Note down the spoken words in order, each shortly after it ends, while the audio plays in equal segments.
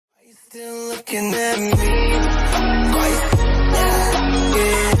Still looking at me.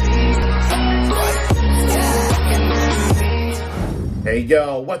 Hey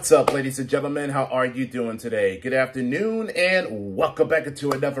yo, what's up ladies and gentlemen? How are you doing today? Good afternoon and welcome back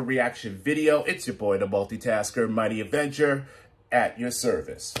into another reaction video. It's your boy the multitasker, Mighty Avenger, at your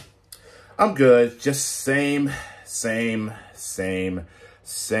service. I'm good, just same as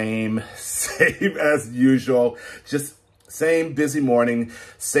usual. Just same busy morning,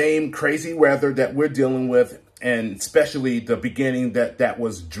 same crazy weather that we're dealing with, and especially the beginning that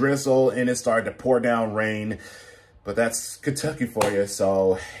was drizzle and it started to pour down rain. But that's Kentucky for you,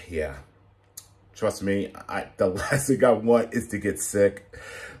 so yeah. Trust me, the last thing I want is to get sick.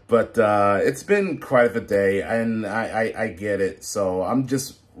 But it's been quite of a day, and I get it. So I'm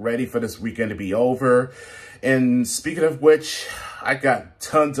just ready for this weekend to be over. And speaking of which, I got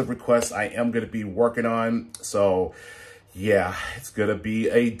tons of requests I am going to be working on. So yeah, it's going to be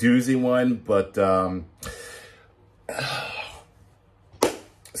a doozy one, but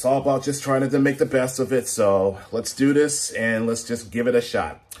it's all about just trying to make the best of it. So let's do this and let's just give it a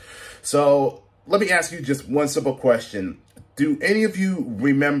shot. So let me ask you just one simple question. Do any of you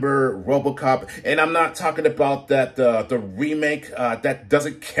remember Robocop? And I'm not talking about that the remake. That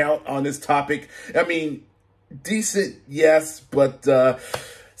doesn't count on this topic. I mean, decent, yes, but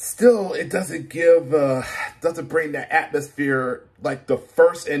still, it doesn't give, doesn't bring the atmosphere like the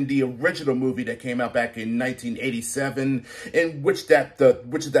first and the original movie that came out back in 1987, in which that's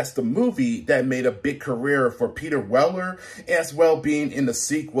the movie that made a big career for Peter Weller, as well being in the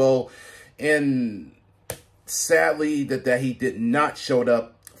sequel. And sadly, that he did not show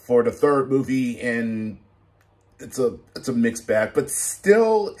up for the third movie, and it's a mixed bag, but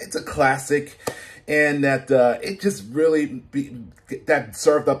still, it's a classic. And that it just really that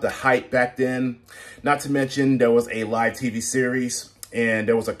served up the hype back then. Not to mention there was a live TV series and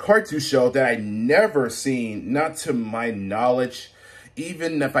there was a cartoon show that I never seen, not to my knowledge,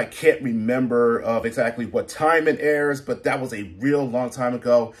 even if I can't remember of exactly what time it airs, but that was a real long time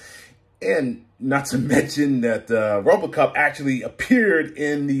ago. And not to mention that Robocop actually appeared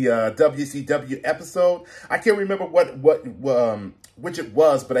in the WCW episode. I can't remember which it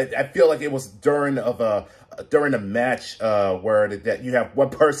was, but I feel like it was during a match where that you have one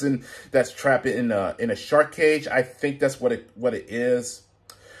person that's trapped in a shark cage. I think that's what it is.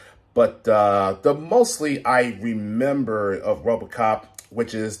 But the mostly I remember of Robocop,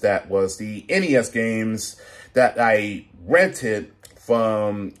 that was the NES games that I rented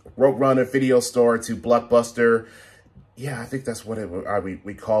from Roadrunner Video Store to Blockbuster. Yeah, I think that's what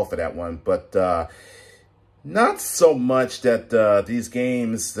we call for that one. But not so much that these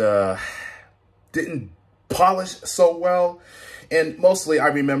games didn't polish so well. And mostly I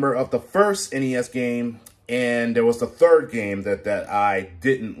remember of the first NES game, and there was the third game that I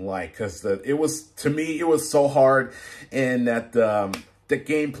didn't like, because to me it was so hard, and that the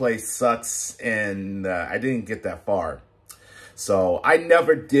gameplay sucks, and I didn't get that far. So I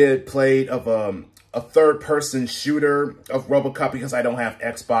never did play of a third-person shooter of Robocop because I don't have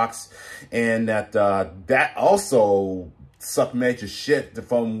Xbox, and that also sucked major shit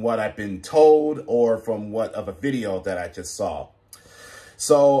from what I've been told or from what of a video that I just saw.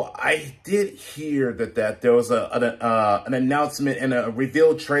 So I did hear that there was an announcement and a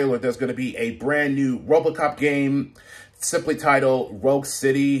reveal trailer. There's going to be a brand new Robocop game, simply titled Rogue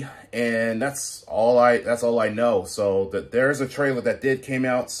City, and that's all I know. So there's a trailer that came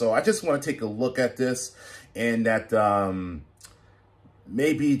out. So I just want to take a look at this, and that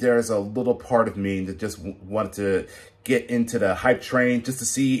maybe there's a little part of me that just wanted to get into the hype train just to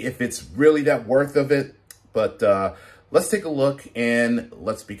see if it's really that worth of it. But let's take a look and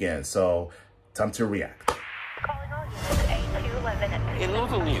let's begin. So time to react. In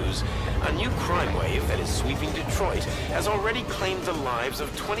local news, a new crime wave that is sweeping Detroit has already claimed the lives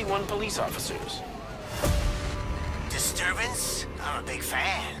of 21 police officers. Disturbance? I'm a big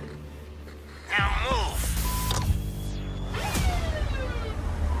fan. Now move!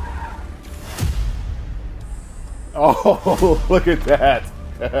 Oh, look at that.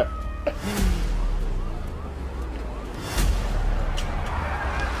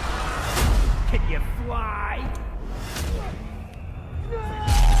 Can you fly?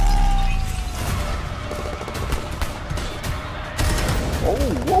 Oh,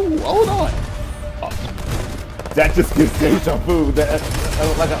 whoa, hold on. Oh, that just gives deja vu. That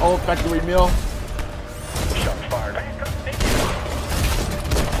like an old factory meal. Shots fired.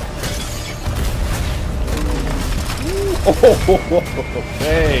 Oh,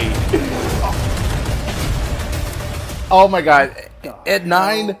 hey. Oh my God. At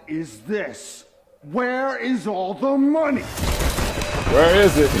 9. Is this? Where is all the money? Where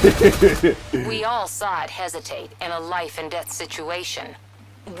is it? We all saw it hesitate in a life and death situation.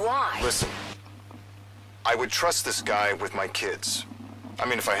 Why? Listen, I would trust this guy with my kids. I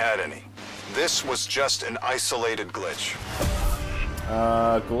mean, if I had any. This was just an isolated glitch.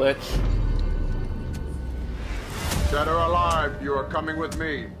 Glitch. Dead or alive, you are coming with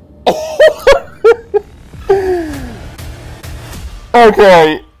me.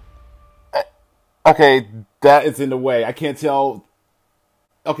 Okay. Okay, that is in the way. I can't tell.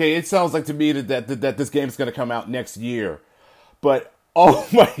 Okay, it sounds like to me that this game is going to come out next year. But, oh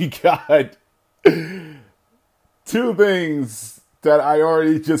my god. Two things that I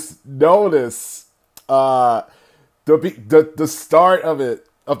already just noticed. The start of it,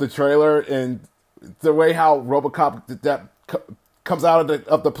 of the trailer, and the way how Robocop comes out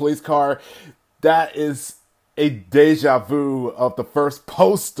of the police car, that is a deja vu of the first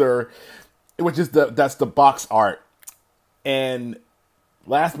poster, which is that's the box art. And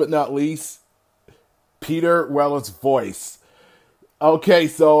last but not least, Peter Weller's voice. Okay,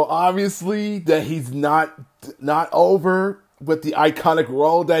 so obviously that he's not over with the iconic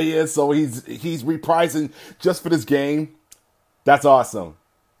role that he is, so he's reprising just for this game. That's awesome.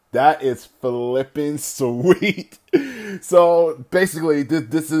 That is flipping sweet. So basically,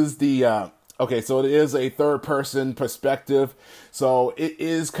 this is the okay. So it is a third-person perspective. So it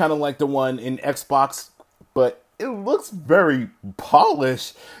is kind of like the one in Xbox, but it looks very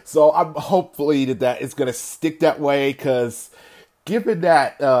polished. So I'm hopefully that it's gonna stick that way, because given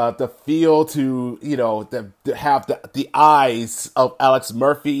that the feel to, you know, to have the eyes of Alex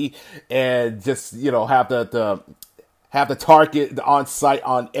Murphy, and just, you know, have the target on sight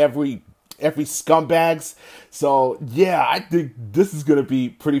on every scumbags. So yeah, I think this is gonna be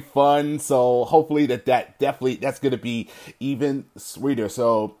pretty fun. So hopefully that's gonna be even sweeter.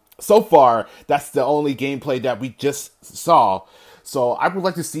 So far, that's the only gameplay that we just saw. So I would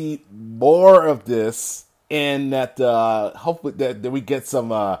like to see more of this, and that hopefully that we get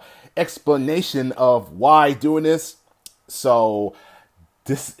some explanation of why doing this. So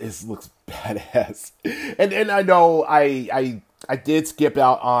this looks badass. And I know I did skip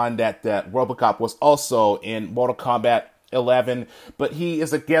out on that Robocop was also in Mortal Kombat 11, but he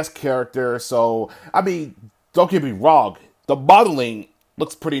is a guest character. So I mean, don't get me wrong, the modeling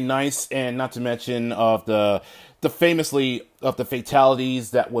looks pretty nice, and not to mention of the famously of the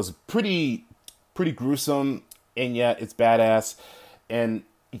fatalities that was pretty gruesome, and yet it's badass. And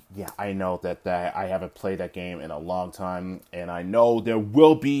yeah, I know that I haven't played that game in a long time, and I know there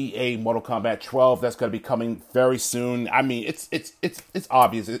will be a Mortal Kombat 12 that's going to be coming very soon. I mean, it's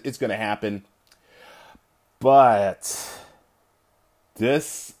obvious it's going to happen, but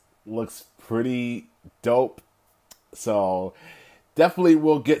this looks pretty dope. So definitely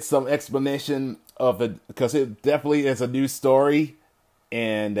we'll get some explanation of it, because it definitely is a new story,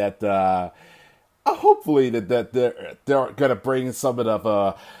 and that hopefully that they're gonna bring some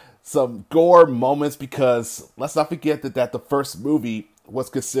of some gore moments, because let's not forget that the first movie was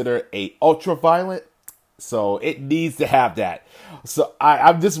considered a ultra violent, so it needs to have that. So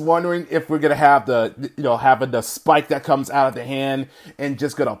I'm just wondering if we're gonna have having the spike that comes out of the hand and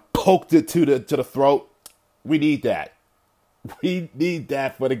just gonna poke it to the throat. We need that. We need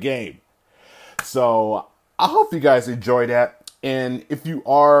that for the game. So I hope you guys enjoy that. And if you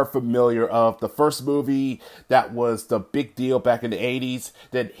are familiar of the first movie that was the big deal back in the 80s,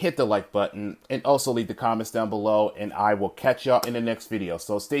 then hit the like button and also leave the comments down below, and I will catch y'all in the next video.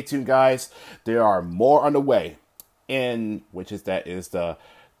 So stay tuned, guys. There are more on the way, and that is the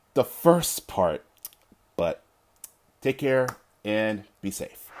first part. But take care and be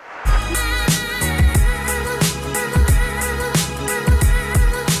safe.